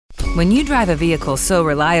When you drive a vehicle so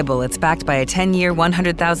reliable it's backed by a 10-year,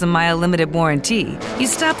 100,000-mile limited warranty, you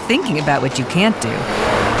stop thinking about what you can't do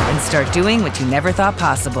and start doing what you never thought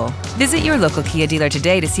possible. Visit your local Kia dealer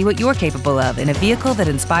today to see what you're capable of in a vehicle that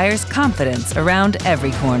inspires confidence around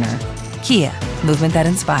every corner. Kia, movement that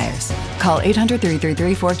inspires. Call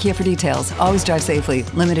 800-333-4KIA for details. Always drive safely.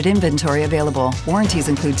 Limited inventory available. Warranties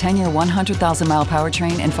include 10-year 100,000-mile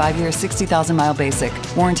powertrain and 5-year 60,000-mile basic.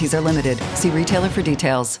 Warranties are limited. See retailer for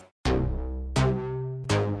details.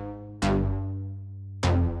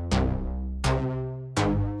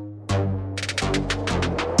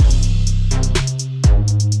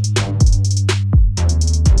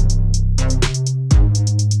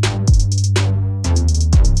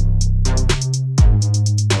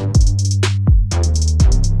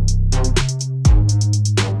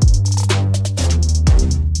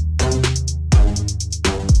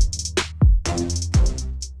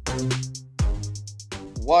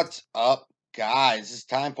 What's up, guys? It's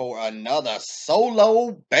time for another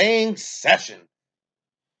solo bang session.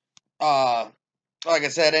 Like I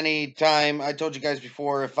said, anytime I told you guys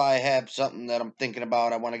before, if I have something that I'm thinking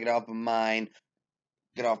about, I want to get off my mind,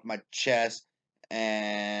 get off my chest,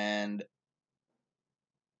 and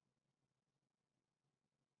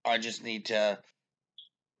I just need to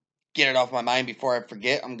get it off my mind before I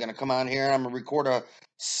forget. I'm gonna come on here and I'm gonna record a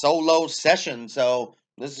solo session. So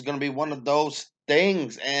this is gonna be one of those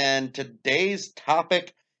things. And today's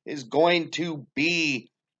topic is going to be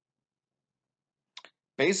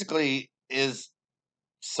basically is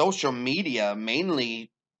social media,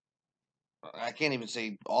 mainly I can't even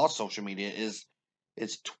say all social media, is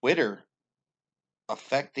Twitter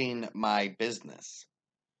affecting my business.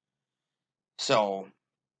 So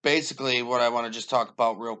basically what I want to just talk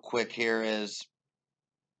about real quick here is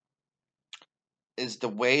the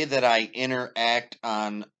way that I interact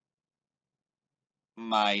on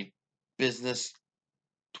my business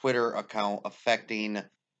Twitter account affecting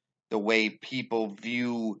the way people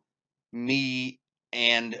view me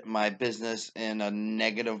and my business in a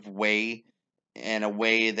negative way, in a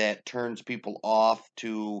way that turns people off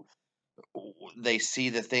to they see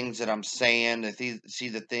the things that I'm saying, they see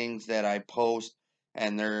the things that I post,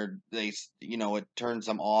 and it turns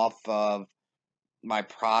them off of my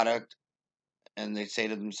product, and they say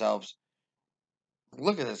to themselves,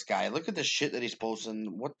 "Look at this guy! Look at the shit that he's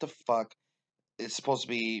posting. What the fuck? It's supposed to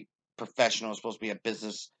be professional. It's supposed to be a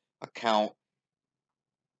business account.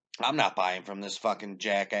 I'm not buying from this fucking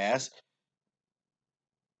jackass."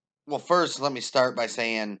 Well, first, let me start by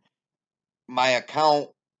saying my account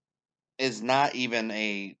is not even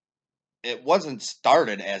it wasn't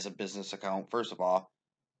started as a business account, first of all.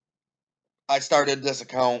 I started this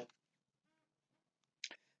account,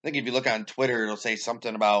 I think if you look on Twitter, it'll say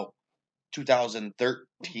something about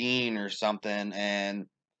 2013 or something. And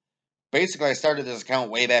basically, I started this account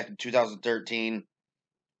way back in 2013.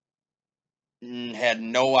 Had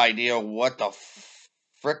no idea what the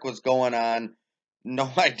frick was going on. No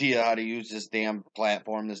idea how to use this damn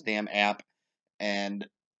platform, this damn app, and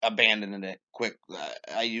abandoned it quick.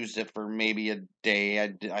 I used it for maybe a day.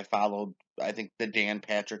 I followed, I think, the Dan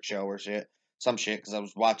Patrick Show or some shit, because I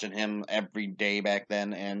was watching him every day back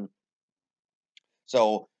then, and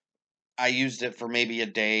so I used it for maybe a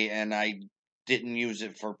day, and I didn't use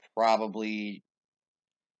it for probably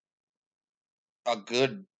a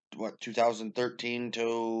good 2013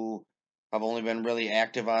 to I've only been really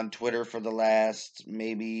active on Twitter for the last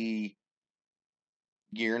maybe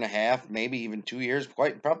year and a half, maybe even 2 years.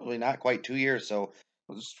 Quite probably not quite 2 years. So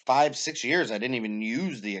it was 5-6 years I didn't even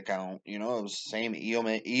use the account. It was the same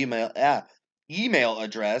email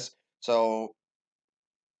address. So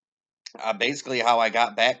basically, how I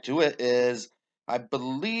got back to it is, I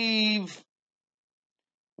believe,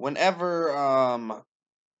 whenever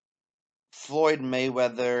Floyd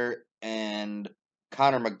Mayweather and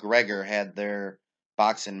Conor McGregor had their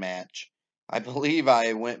boxing match, I believe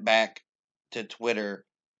I went back to Twitter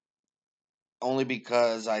only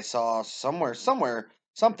because I saw somewhere,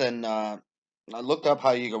 something. I looked up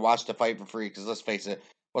how you could watch the fight for free, because let's face it,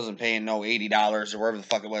 wasn't paying no $80 or wherever the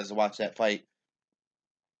fuck it was to watch that fight.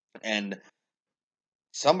 And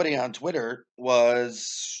somebody on Twitter was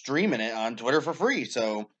streaming it on Twitter for free,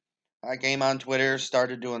 so I came on Twitter,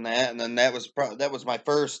 started doing that, and then that was my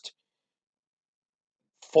first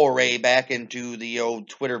foray back into the old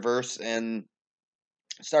Twitterverse, and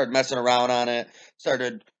started messing around on it.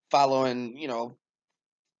 Started following,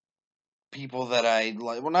 people that I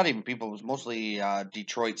like. Well, not even people. It was mostly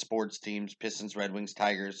Detroit sports teams: Pistons, Red Wings,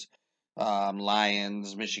 Tigers,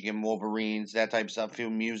 Lions, Michigan Wolverines, that type of stuff. Few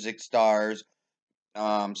music stars,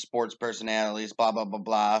 sports personalities, blah blah blah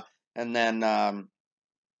blah. And then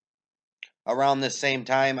around this same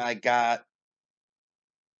time, I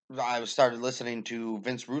started listening to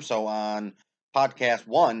Vince Russo on podcast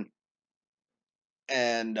one,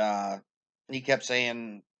 and he kept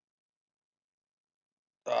saying,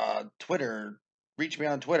 Twitter, reach me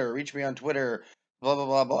on Twitter, blah blah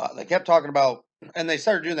blah blah. They kept talking about, and they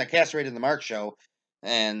started doing that Castrated in the Mark show,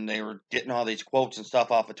 and they were getting all these quotes and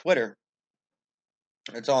stuff off of Twitter.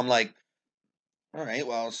 And so I'm like, all right,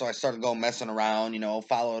 well, so I started going messing around,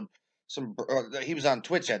 followed some. He was on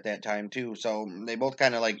Twitch at that time too, so they both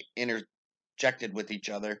kind of like interjected with each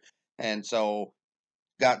other, and so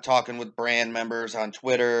got talking with brand members on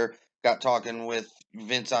Twitter. Got talking with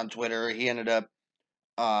Vince on Twitter.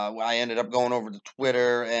 I ended up going over to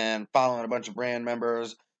Twitter and following a bunch of brand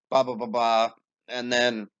members. Blah blah blah blah, and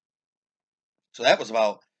then so that was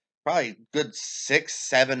about probably good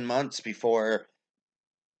 6-7 months before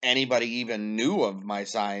anybody even knew of my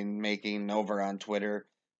sign making over on Twitter.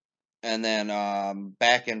 And then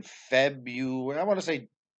back in February, I want to say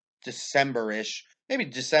December-ish, maybe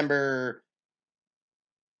December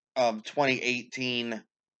of 2018,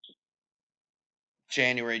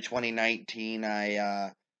 January 2019,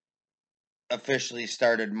 I officially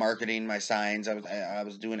started marketing my signs. I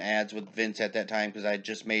was doing ads with Vince at that time because I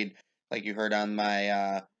just made, like you heard on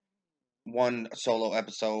my one solo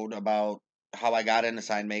episode about how I got into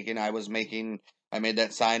sign making. I made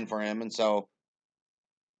that sign for him, and so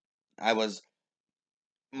I was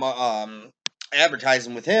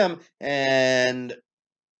advertising with him, and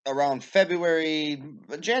around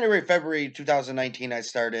January, February 2019, I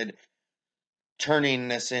started turning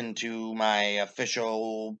this into my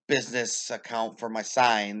official business account for my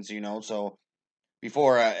signs, so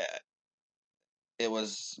before it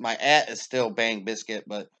was, my is still Bang Biscuit,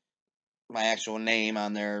 but my actual name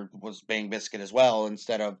on there was Bang Biscuit as well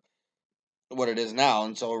instead of what it is now.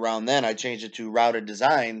 And so around then I changed it to Routed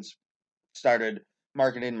Designs, started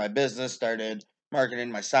marketing my business, started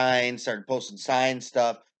marketing my signs, started posting sign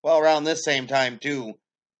stuff. Well, around this same time too,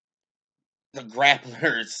 the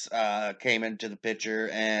grapplers came into the picture,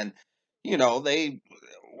 and they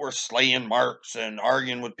were slaying marks and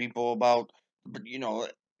arguing with people about, but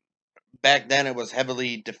back then it was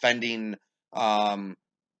heavily defending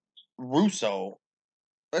Russo.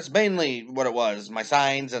 That's mainly what it was. My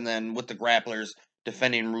signs, and then with the grapplers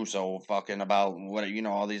defending Russo, fucking about what,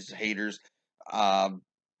 all these haters um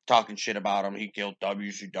talking shit about him. He killed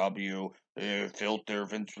WCW. Filter,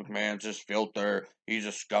 Vince McMahon's just filter. He's a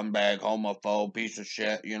scumbag, homophobe, piece of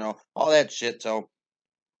shit. All that shit. So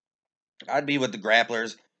I'd be with the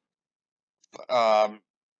grapplers, um,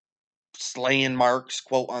 slaying marks,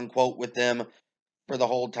 quote unquote, with them for the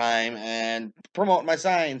whole time and promoting my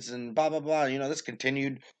signs and blah blah blah. This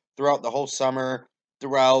continued throughout the whole summer.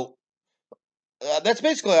 Throughout, that's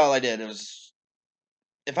basically all I did. It was,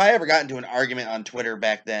 if I ever got into an argument on Twitter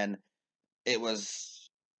back then, it was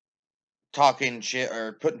talking shit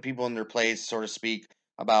or putting people in their place, so to speak,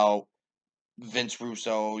 about Vince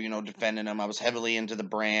Russo, defending him. I was heavily into the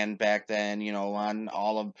brand back then, on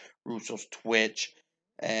all of Russo's Twitch,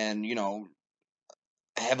 and,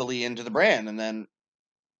 heavily into the brand. And then,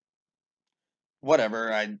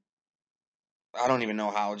 whatever, I don't even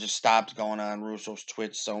know how it just stopped going on Russo's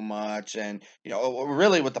Twitch so much. And,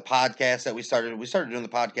 really with the podcast that we started doing the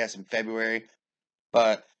podcast in February,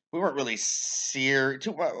 but we weren't really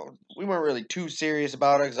we weren't really too serious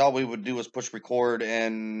about it, because all we would do was push record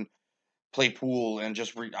and play pool, and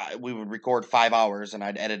just we would record 5 hours, and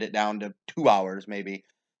I'd edit it down to 2 hours maybe,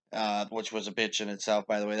 which was a bitch in itself.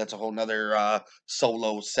 By the way, that's a whole nother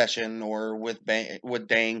solo session, or with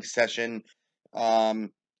Dang session. Um,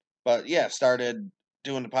 but yeah, started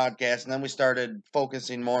doing the podcast, and then we started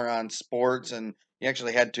focusing more on sports, and you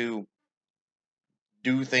actually had to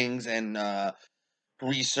do things and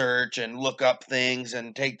research and look up things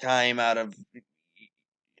and take time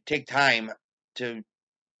to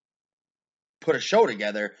put a show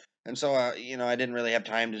together. And so, I didn't really have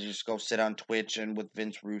time to just go sit on Twitch and with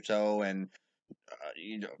Vince Russo and,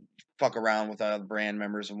 fuck around with other brand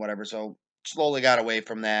members and whatever. So, slowly got away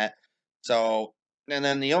from that. So, and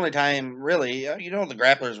then the only time really, the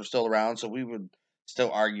grapplers were still around, so we would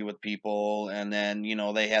still argue with people. And then,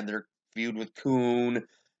 they had their feud with Coon,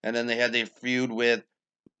 and then they had their feud with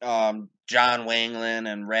John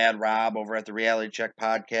Wanglin and Rad Rob over at the Reality Check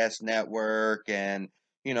Podcast Network, and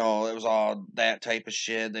it was all that type of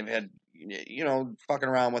shit. They've had, fucking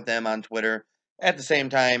around with them on Twitter. At the same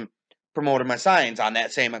time, promoted my signs on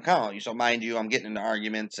that same account. So mind you, I'm getting into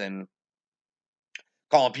arguments and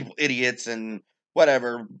calling people idiots and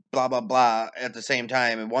whatever, blah blah blah, at the same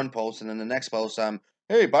time in one post, and then the next post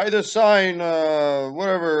hey, buy this sign,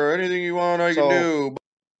 whatever, anything you want, I can do.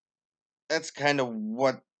 that's kind of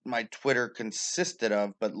what my Twitter consisted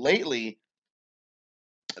of. But lately,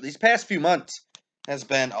 these past few months, has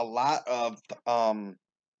been a lot of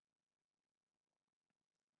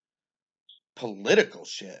political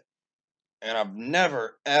shit. And I've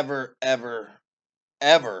never, ever, ever,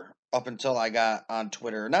 ever, up until I got on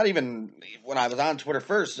Twitter, not even when I was on Twitter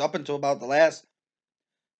first, up until about the last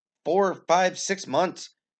 4, 5, 6 months,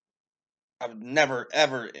 I've never,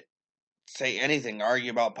 ever say anything,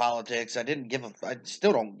 argue about politics. I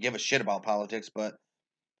still don't give a shit about politics, but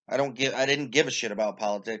I didn't give a shit about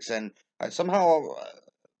politics. And I somehow,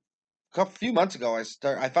 a few months ago,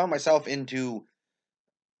 I found myself into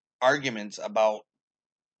arguments about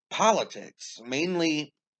politics,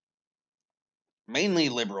 mainly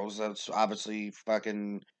liberals. That's obviously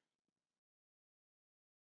fucking.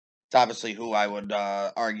 It's obviously who I would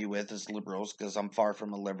argue with is liberals because I'm far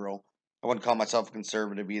from a liberal. I wouldn't call myself a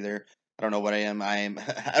conservative either. I don't know what I am. I am.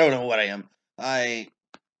 I don't know what I am.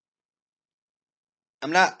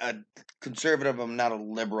 I'm not a conservative. I'm not a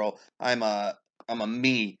liberal. I'm a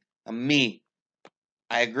me. I'm me.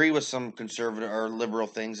 I agree with some conservative or liberal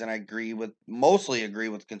things, and I mostly agree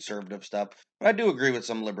with conservative stuff, but I do agree with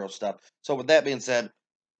some liberal stuff. So with that being said,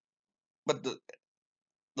 but the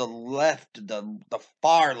left, the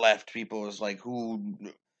far left people is like who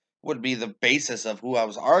would be the basis of who I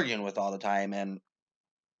was arguing with all the time, and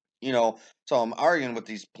so I'm arguing with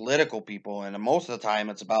these political people, and most of the time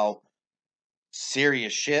it's about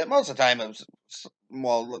serious shit. Most of the time it was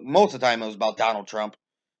about Donald Trump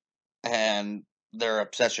and their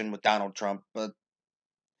obsession with Donald Trump, but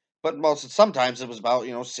sometimes it was about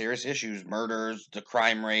serious issues, murders, the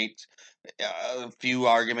crime rate. A few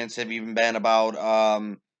arguments have even been about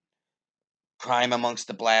crime amongst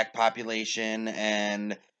the black population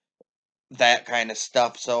and that kind of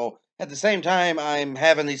stuff. So at the same time, I'm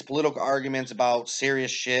having these political arguments about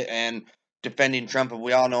serious shit and defending Trump. And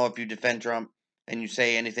we all know if you defend Trump and you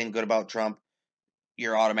say anything good about Trump,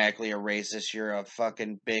 you're automatically a racist, you're a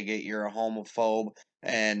fucking bigot, you're a homophobe,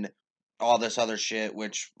 and all this other shit,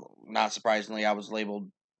 which, not surprisingly, I was labeled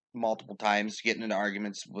multiple times getting into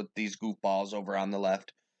arguments with these goofballs over on the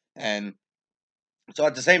left. And so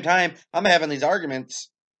at the same time, I'm having these arguments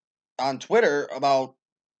on Twitter about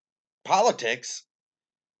politics,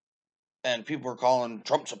 and people were calling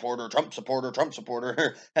Trump supporter, Trump supporter, Trump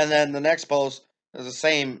supporter. And then the next post is the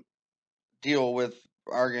same deal with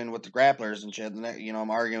arguing with the grapplers and shit. I'm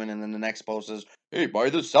arguing, and then the next post is, "Hey, buy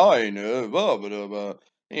the sign." Blah, blah, blah, blah.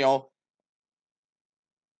 You know,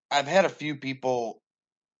 I've had a few people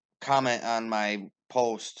comment on my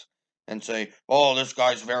post and say, "Oh, this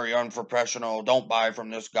guy's very unprofessional. Don't buy from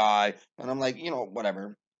this guy." And I'm like,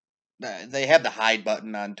 whatever. They have the hide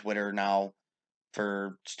button on Twitter now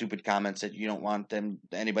for stupid comments that you don't want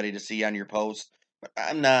anybody to see on your post. But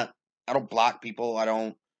I don't block people.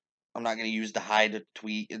 I'm not going to use the hide a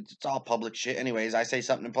tweet. It's all public shit. Anyways, I say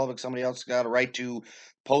something in public, somebody else got a right to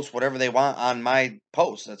post whatever they want on my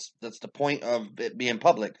post. That's the point of it being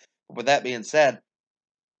public. But with that being said,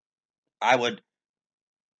 I would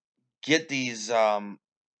get these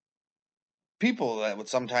people that would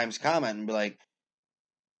sometimes comment and be like,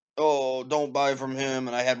 "Oh, don't buy from him."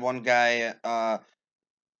 And I had one guy, I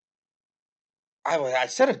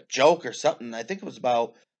said a joke or something. I think it was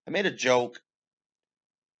about, I made a joke.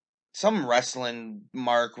 Some wrestling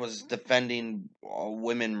mark was defending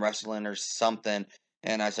women wrestling or something.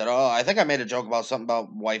 And I said, "Oh, I think I made a joke about something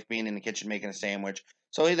about wife being in the kitchen making a sandwich."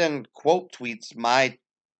 So he then quote tweets my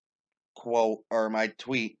quote or my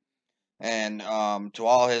tweet. And to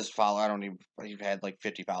all his followers, I don't even, he had like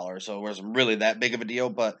 50 followers, so it wasn't really that big of a deal.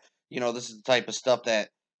 But, this is the type of stuff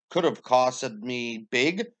that could have costed me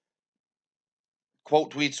big.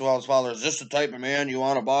 Quote tweets to all his followers, "Is this the type of man you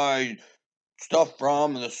want to buy stuff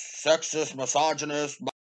from, the sexist, misogynist?"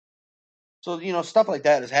 So, stuff like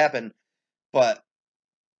that has happened, but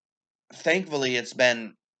thankfully it's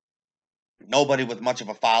been nobody with much of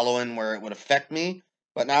a following where it would affect me.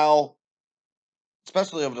 But now,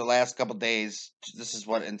 especially over the last couple days, this is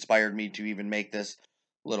what inspired me to even make this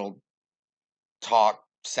little talk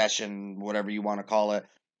session, whatever you want to call it.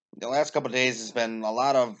 The last couple days has been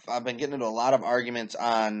I've been getting into a lot of arguments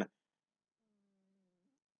on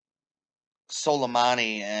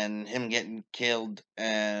Soleimani and him getting killed,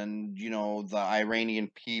 and the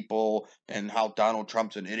Iranian people, and how Donald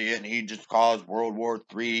Trump's an idiot and he just caused World War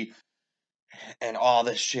III and all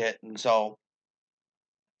this shit. And so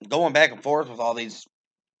going back and forth with all these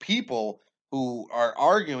people who are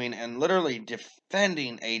arguing and literally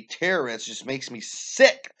defending a terrorist just makes me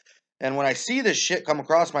sick. And when I see this shit come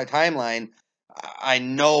across my timeline, I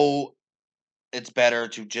know it's better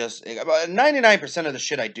to just 99% of the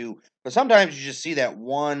shit I do, but sometimes you just see that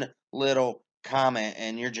one little comment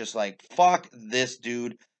and you're just like, fuck this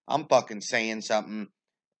dude. I'm fucking saying something.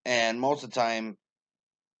 And most of the time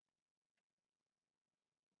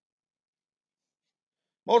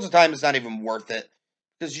it's not even worth it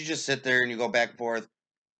because you just sit there and you go back and forth.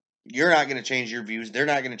 You're not going to change your views. They're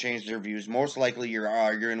not going to change their views. Most likely you're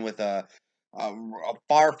arguing with a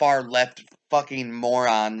far, far left fucking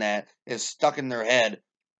moron that is stuck in their head.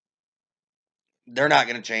 They're not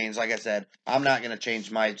going to change. Like I said, I'm not going to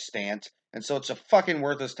change my stance. And so it's a fucking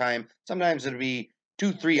worthless time. Sometimes it'll be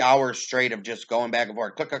 2-3 hours straight of just going back and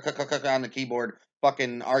forth, click, click, click, click, click on the keyboard,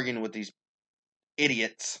 fucking arguing with these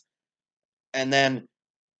idiots. And then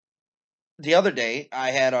the other day, I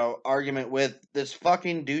had an argument with this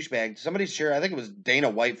fucking douchebag. Somebody shared, I think it was Dana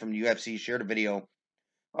White from UFC, shared a video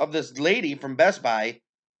of this lady from Best Buy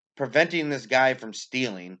preventing this guy from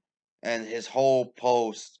stealing. And his whole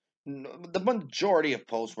post, the majority of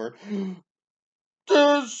posts were,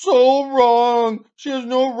 "That's so wrong. She has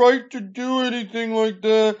no right to do anything like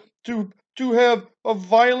that. To have a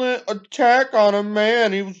violent attack on a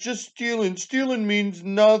man. He was just stealing. Stealing means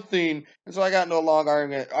nothing." And so I got into a long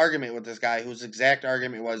argument with this guy whose exact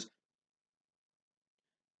argument was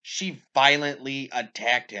she violently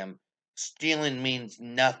attacked him. Stealing means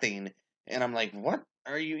nothing. And I'm like, what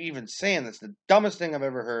are you even saying? That's the dumbest thing I've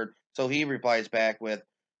ever heard. So he replies back with,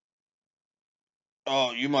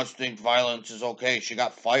 "Oh, you must think violence is okay. She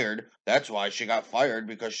got fired. That's why she got fired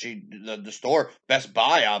because the store Best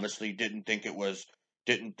Buy obviously didn't think it was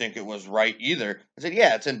right either." I said,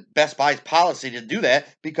 "Yeah, it's in Best Buy's policy to do that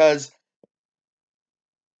because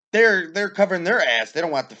they're covering their ass. They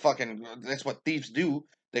don't want the fucking that's what thieves do.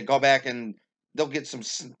 They go back and they'll get some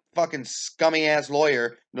fucking scummy ass lawyer.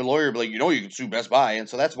 And the lawyer will be like, you can sue Best Buy, and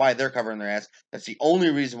so that's why they're covering their ass. That's the only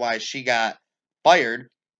reason why she got fired.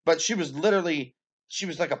 But she was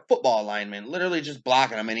like a football lineman, literally just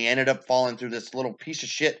blocking him, and he ended up falling through this little piece of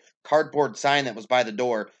shit cardboard sign that was by the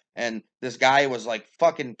door. And this guy was like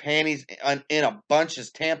fucking panties in a bunch.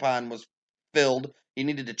 His tampon was filled. He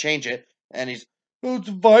needed to change it, and he's, "Oh, it's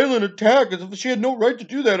a violent attack. She had no right to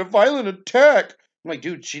do that. A violent attack." I'm like,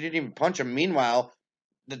 dude, she didn't even punch him. Meanwhile,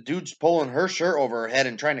 the dude's pulling her shirt over her head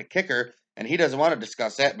and trying to kick her, and he doesn't want to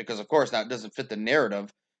discuss that because, of course, that doesn't fit the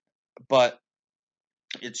narrative. But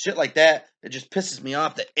it's shit like that that just pisses me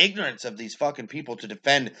off. The ignorance of these fucking people to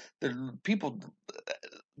defend the people.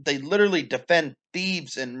 They literally defend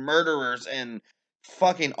thieves and murderers and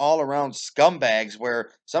fucking all around scumbags.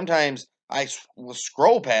 Where sometimes I will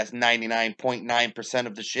scroll past 99.9%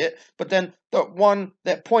 of the shit, but then that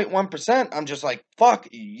 0.1%, I'm just like, fuck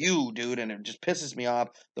you, dude. And it just pisses me off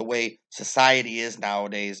the way society is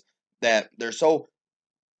nowadays, that they're so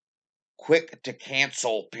quick to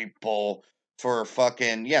cancel people for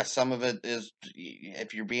fucking, yes, some of it is,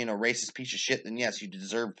 if you're being a racist piece of shit, then yes, you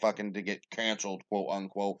deserve fucking to get canceled, quote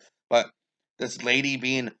unquote. But this lady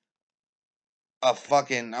being a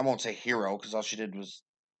fucking, I won't say hero because all she did was,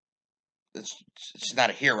 she's not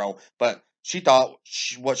a hero, but she thought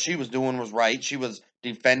what she was doing was right. She was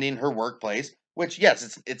defending her workplace, which,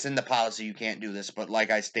 yes, it's in the policy you can't do this, but like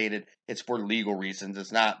I stated, it's for legal reasons.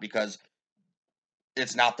 It's not because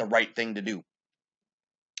it's not the right thing to do.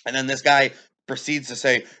 And then this guy proceeds to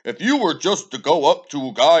say, "If you were just to go up to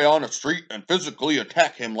a guy on a street and physically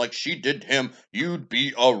attack him like she did him, you'd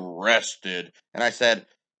be arrested." And I said,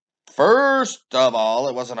 first of all,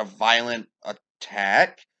 it wasn't a violent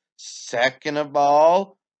attack. Second of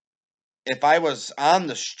all, if I was on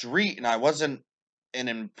the street and I wasn't an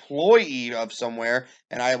employee of somewhere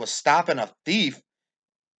and I was stopping a thief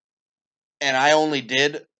and I only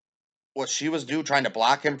did what she was doing, trying to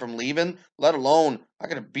block him from leaving, let alone I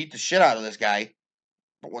could have beat the shit out of this guy.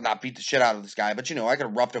 Well, not beat the shit out of this guy, but I could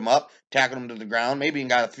have roughed him up, tackled him to the ground, maybe even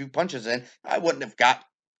got a few punches in. I wouldn't have got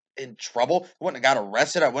in trouble. I wouldn't have got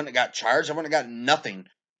arrested. I wouldn't have got charged. I wouldn't have got nothing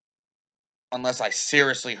unless I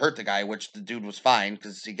seriously hurt the guy, which the dude was fine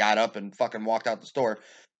because he got up and fucking walked out the store.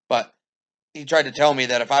 But he tried to tell me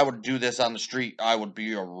that if I would do this on the street, I would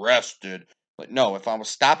be arrested. But no, if I was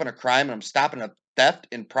stopping a crime and I'm stopping a theft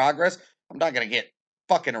in progress, I'm not going to get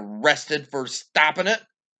fucking arrested for stopping it.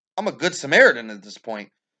 I'm a good Samaritan at this point.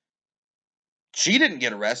 She didn't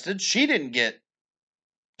get arrested. She didn't get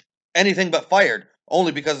anything but fired,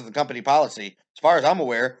 only because of the company policy. As far as I'm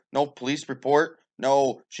aware, no police report.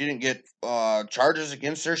 No, she didn't get charges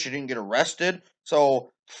against her. She didn't get arrested.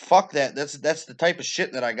 So fuck that. That's the type of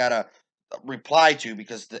shit that I gotta reply to,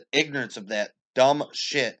 because the ignorance of that dumb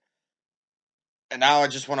shit. And now I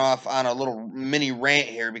just went off on a little mini rant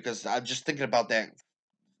here because I'm just thinking about that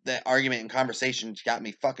that argument and conversation got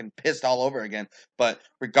me fucking pissed all over again. But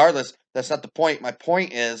regardless, that's not the point. My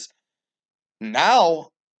point is now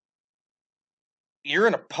you're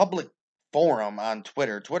in a public forum on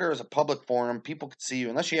Twitter. Twitter is a public forum. People can see you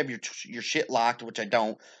unless you have your shit locked, which I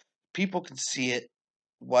don't. People can see it.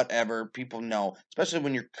 Whatever, people know, especially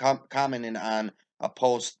when you're commenting on a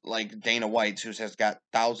post like Dana White's, who has got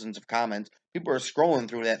thousands of comments. People are scrolling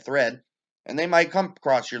through that thread, and they might come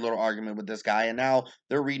across your little argument with this guy, and now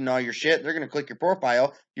they're reading all your shit. They're gonna click your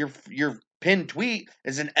profile. Your pinned tweet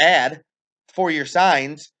is an ad for your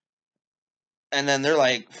signs, and then they're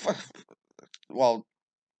like, well,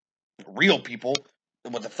 real people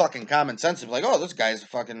with the fucking common sense of like, oh, this guy's a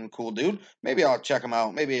fucking cool dude. Maybe I'll check him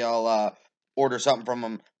out. Maybe I'll order something from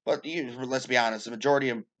him. But let's be honest, the majority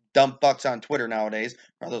of dumb fucks on Twitter nowadays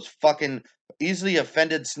are those fucking easily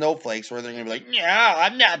offended snowflakes where they're gonna be like, yeah,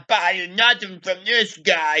 I'm not buying nothing from this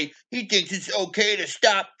guy. He thinks it's okay to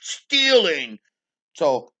stop stealing.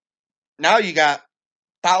 So now you got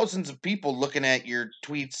thousands of people looking at your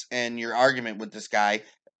tweets and your argument with this guy,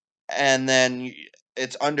 and then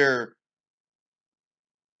it's under,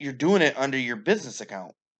 you're doing it under your business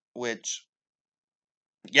account, which,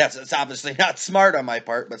 yes, it's obviously not smart on my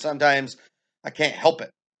part, but sometimes I can't help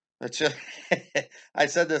it. It's just, I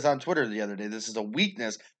said this on Twitter the other day. This is a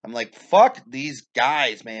weakness. I'm like, fuck these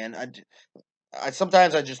guys, man. I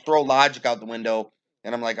sometimes I just throw logic out the window,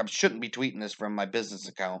 and I'm like, I shouldn't be tweeting this from my business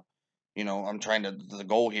account. I'm trying to. The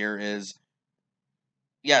goal here is,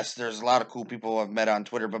 yes, there's a lot of cool people I've met on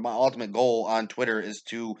Twitter, but my ultimate goal on Twitter is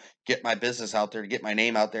to get my business out there, to get my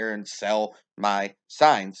name out there, and sell my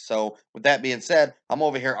signs. So, with that being said, I'm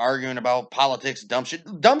over here arguing about politics, dumb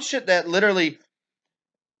shit that literally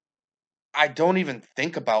I don't even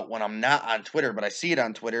think about when I'm not on Twitter, but I see it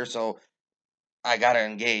on Twitter, so I gotta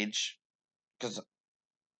engage. Because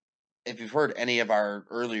if you've heard any of our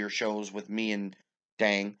earlier shows with me and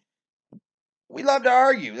Dang, we love to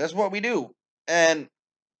argue. That's what we do. And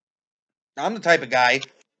I'm the type of guy,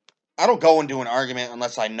 I don't go into an argument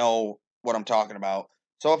unless I know what I'm talking about.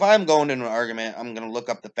 So if I'm going into an argument, I'm going to look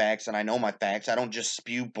up the facts, and I know my facts. I don't just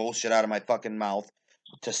spew bullshit out of my fucking mouth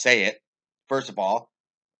to say it. First of all,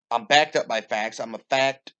 I'm backed up by facts. I'm a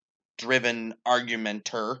fact-driven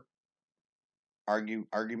argumenter.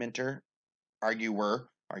 Argumenter?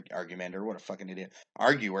 Argumenter, what a fucking idiot.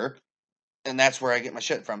 Arguer. And that's where I get my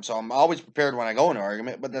shit from. So I'm always prepared when I go into an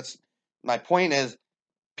argument, but that's, my point is,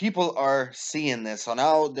 people are seeing this. So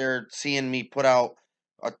now they're seeing me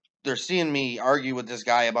they're seeing me argue with this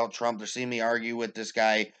guy about Trump. They're seeing me argue with this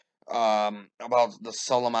guy about the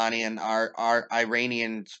Soleimani and our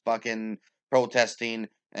Iranians fucking protesting.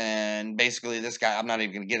 And basically this guy, I'm not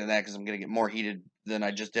even going to get into that because I'm going to get more heated than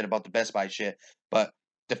I just did about the Best Buy shit. But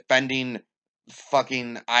defending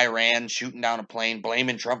fucking Iran shooting down a plane,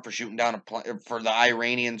 blaming Trump for shooting down a plane, for the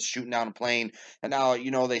Iranians shooting down a plane. And now,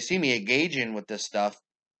 they see me engaging with this stuff.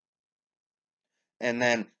 And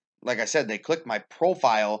then, like I said, they click my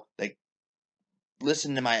profile, they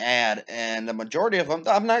listen to my ad, and the majority of them,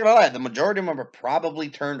 I'm not going to lie, the majority of them are probably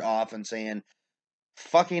turned off and saying,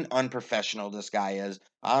 fucking unprofessional this guy is.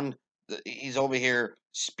 He's over here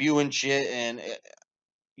spewing shit, and,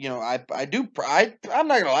 I'm not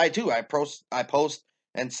going to lie, too. I post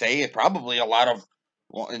and say probably a lot of,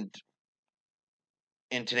 well,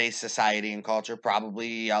 in today's society and culture,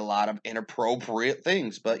 probably a lot of inappropriate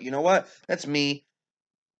things. But you know what? That's me.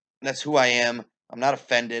 That's who I am. I'm not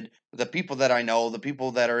offended. The people that I know, the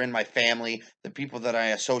people that are in my family, the people that I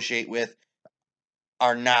associate with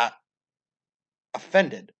are not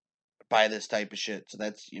offended by this type of shit. So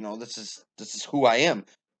that's, this is who I am.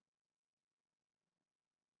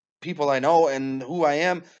 People I know and who I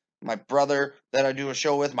am, my brother that I do a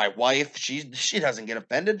show with, my wife, she doesn't get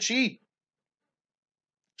offended. She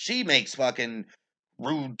makes fucking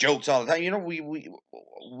rude jokes all the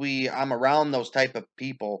time. I'm around those type of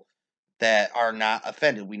people that are not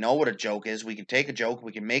offended. We know what a joke is. We can take a joke,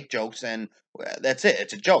 we can make jokes, and that's it.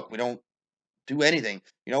 It's a joke. We don't do anything.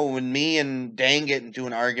 When me and Dang get into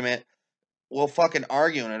an argument, we'll fucking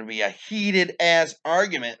argue, and it'll be a heated ass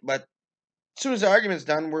argument. But as soon as the argument's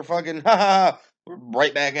done, we're fucking we're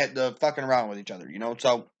right back at the fucking around with each other.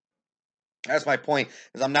 So that's my point.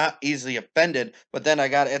 Is I'm not easily offended, but then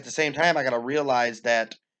at the same time I got to realize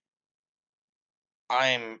that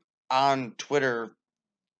I'm on Twitter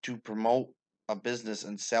to promote a business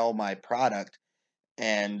and sell my product,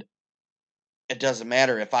 and it doesn't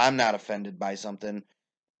matter if I'm not offended by something.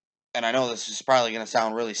 And I know this is probably going to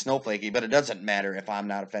sound really snowflakey, but it doesn't matter if I'm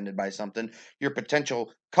not offended by something. Your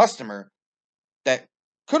potential customer that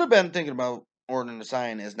could have been thinking about ordering a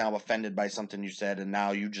sign is now offended by something you said, and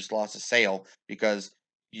now you just lost a sale because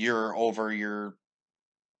you're over your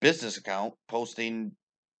business account posting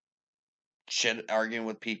shit, arguing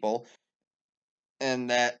with people,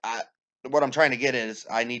 and what I'm trying to get is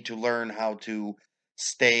I need to learn how to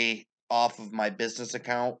stay off of my business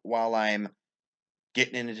account while I'm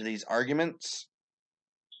getting into these arguments.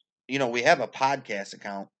 We have a podcast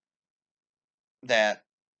account that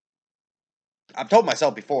I've told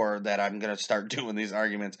myself before that I'm gonna start doing these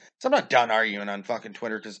arguments. So I'm not done arguing on fucking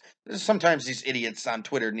Twitter because sometimes these idiots on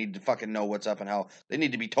Twitter need to fucking know what's up and how they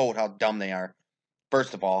need to be told how dumb they are.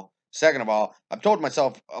 First of all. Second of all, I've told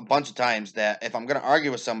myself a bunch of times that if I'm gonna argue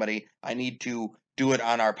with somebody, I need to do it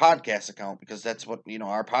on our podcast account because that's what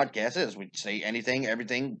our podcast is. We say anything,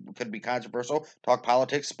 everything could be controversial, talk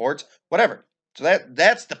politics, sports, whatever. So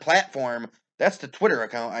that's the platform. That's the Twitter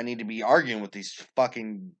account I need to be arguing with these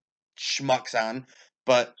fucking schmucks on.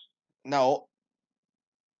 But no,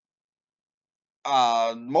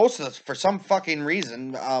 for some fucking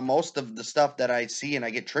reason, most of the stuff that I see and I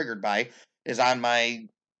get triggered by is on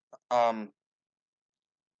um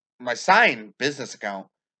my sign business account.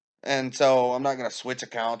 And so I'm not gonna switch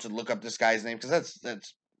accounts and look up this guy's name because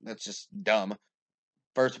that's just dumb.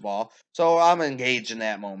 First of all, so I'm engaged in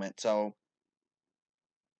that moment. So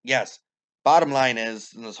yes, bottom line is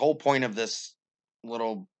this whole point of this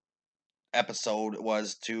little episode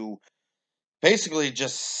was to basically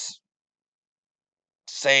just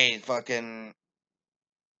say fucking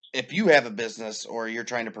if you have a business or you're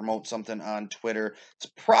trying to promote something on Twitter,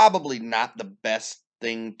 it's probably not the best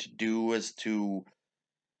thing to do is to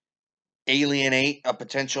alienate a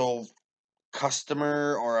potential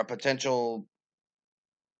customer or a potential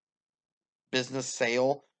business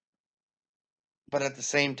sale. But at the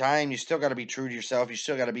same time, you still got to be true to yourself. You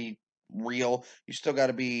still got to be real. You still got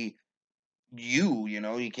to be you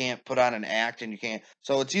can't put on an act and you can't.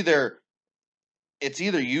 So it's either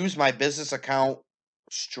use my business account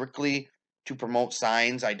strictly to promote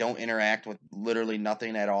signs. I don't interact with literally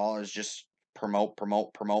nothing at all. It's just promote,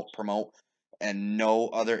 promote, promote, promote, and no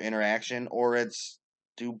other interaction, or it's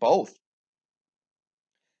do both.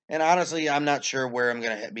 And honestly, I'm not sure where I'm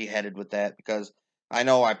going to be headed with that because I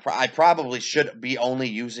know I probably should be only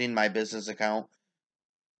using my business account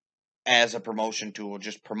as a promotion tool.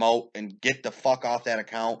 Just promote and get the fuck off that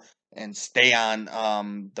account and stay on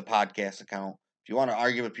the podcast account. If you want to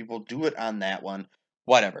argue with people, do it on that one.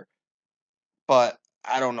 Whatever. But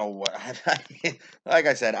I don't know what. Like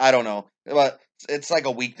I said, I don't know. But it's like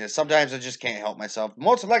a weakness. Sometimes I just can't help myself.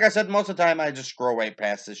 Like I said, most of the time I just scroll right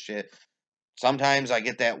past this shit. Sometimes I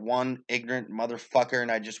get that one ignorant motherfucker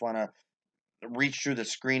and I just want to reach through the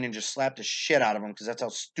screen and just slap the shit out of them because that's how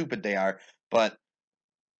stupid they are. But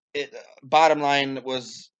bottom line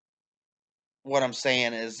was what I'm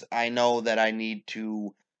saying is I know that I need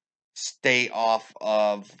to stay off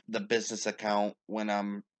of the business account when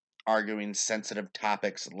I'm arguing sensitive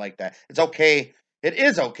topics like that. It's okay. It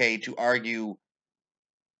is okay to argue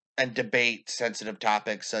and debate sensitive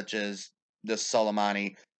topics such as the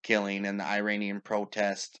Soleimani killing and the Iranian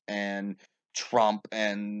protest and Trump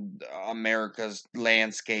and America's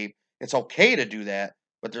landscape. It's okay to do that,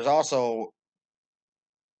 but there's also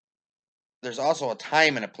a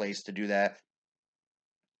time and a place to do that.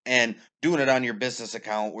 And doing it on your business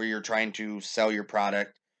account where you're trying to sell your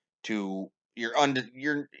product to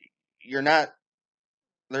you're not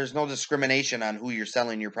there's no discrimination on who you're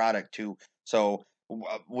selling your product to. So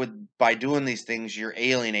by doing these things, you're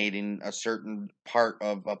alienating a certain part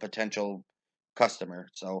of a potential customer.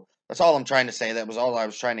 So that's all I'm trying to say. That was all I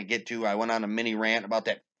was trying to get to. I went on a mini rant about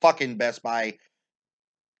that fucking Best Buy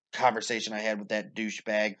conversation I had with that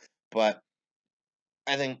douchebag. But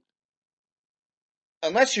I think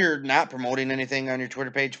unless you're not promoting anything on your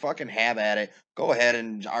Twitter page, fucking have at it. Go ahead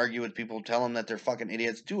and argue with people. Tell them that they're fucking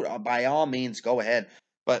idiots. Do it by all means. Go ahead.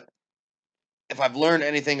 But if I've learned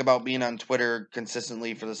anything about being on Twitter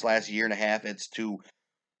consistently for this last year and a half, it's to,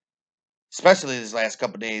 especially these last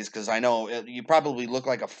couple of days, because I know you probably look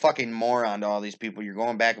like a fucking moron to all these people. You're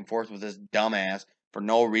going back and forth with this dumbass for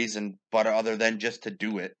no reason but other than just to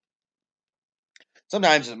do it.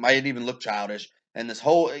 Sometimes it might even look childish. And this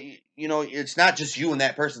whole, it's not just you and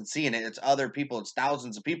that person seeing it. It's other people. It's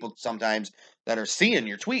thousands of people sometimes that are seeing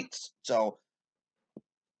your tweets. So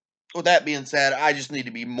with that being said, I just need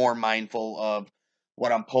to be more mindful of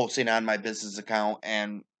what I'm posting on my business account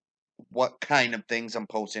and what kind of things I'm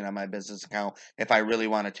posting on my business account if I really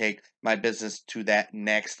want to take my business to that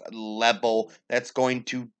next level. That's going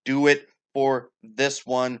to do it for this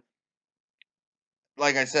one.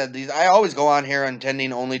 Like I said, I always go on here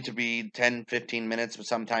intending only to be 10, 15 minutes, but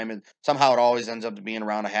somehow it always ends up being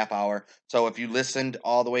around a half hour. So if you listened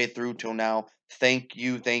all the way through till now, thank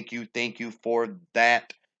you, thank you, thank you for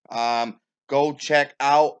that. Go check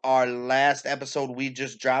out our last episode we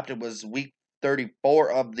just dropped. It was week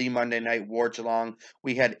 34 of the Monday Night Watch Along.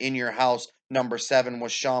 We had In Your House number 7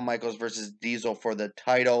 was Shawn Michaels versus Diesel for the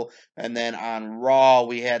title. And then on Raw,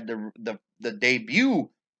 we had the debut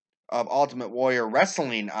of Ultimate Warrior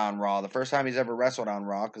wrestling on Raw. The first time he's ever wrestled on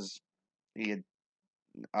Raw, because he had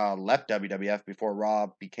left WWF before Raw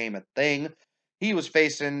became a thing. He was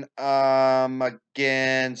facing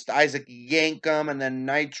against Isaac Yankem, and then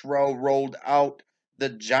Nitro rolled out the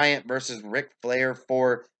Giant versus Ric Flair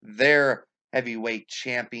for their heavyweight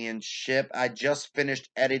championship. I just finished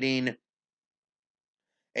editing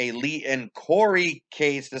a Lee and Corey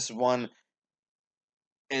case. This one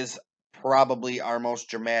is probably our most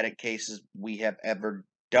dramatic cases we have ever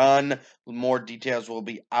done. More details will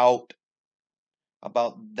be out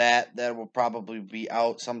about that. That will probably be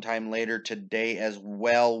out sometime later today as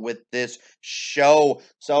well with this show.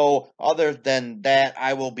 So other than that,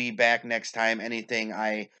 I will be back next time. Anything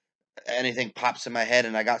pops in my head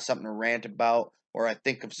and I got something to rant about, or I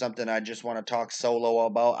think of something I just want to talk solo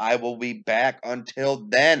about, I will be back. Until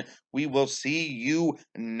then, we will see you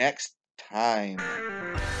next time.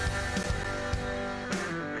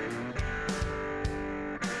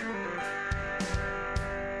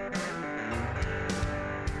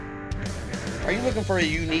 Are you looking for a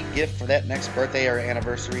unique gift for that next birthday or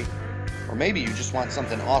anniversary? Or maybe you just want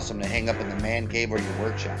something awesome to hang up in the man cave or your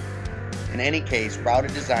workshop. In any case,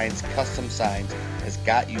 Routed Designs Custom Signs has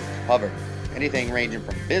got you covered. Anything ranging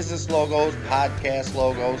from business logos, podcast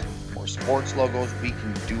logos, or sports logos, we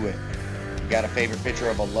can do it. You got a favorite picture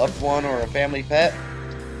of a loved one or a family pet?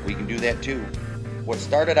 We can do that too. What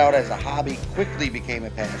started out as a hobby quickly became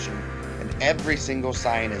a passion, and every single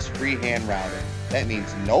sign is freehand routed. That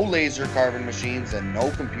means no laser carving machines and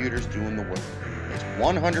no computers doing the work. It's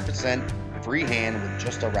 100% freehand with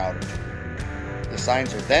just a router tool. The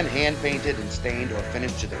signs are then hand painted and stained or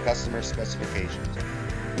finished to the customer's specifications.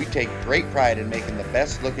 We take great pride in making the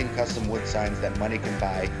best looking custom wood signs that money can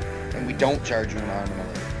buy, and we don't charge you an arm and a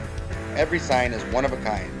leg. Every sign is one of a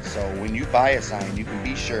kind, so when you buy a sign, you can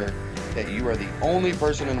be sure that you are the only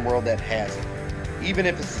person in the world that has it. Even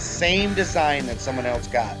if it's the same design that someone else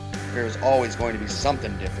got, there is always going to be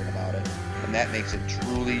something different about it, and that makes it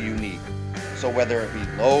truly unique. So whether it be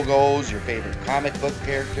logos, your favorite comic book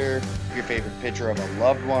character, your favorite picture of a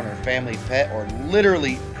loved one or family pet, or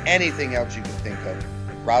literally anything else you can think of,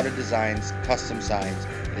 Routed Designs Custom Signs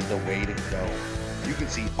is the way to go. You can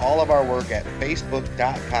see all of our work at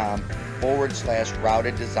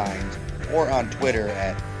facebook.com/Routed Designs or on Twitter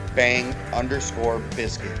at bang_biscuit,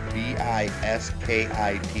 BISKIT.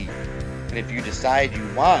 And if you decide you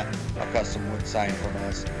want a custom wood sign from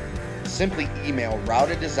us, simply email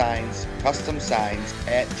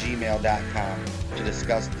routeddesignscustomsigns@gmail.com to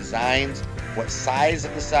discuss designs, what size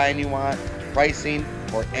of the sign you want, pricing,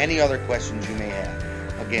 or any other questions you may have.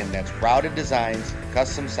 Again, that's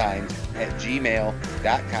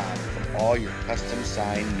routeddesignscustomsigns@gmail.com for all your custom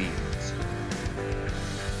sign needs.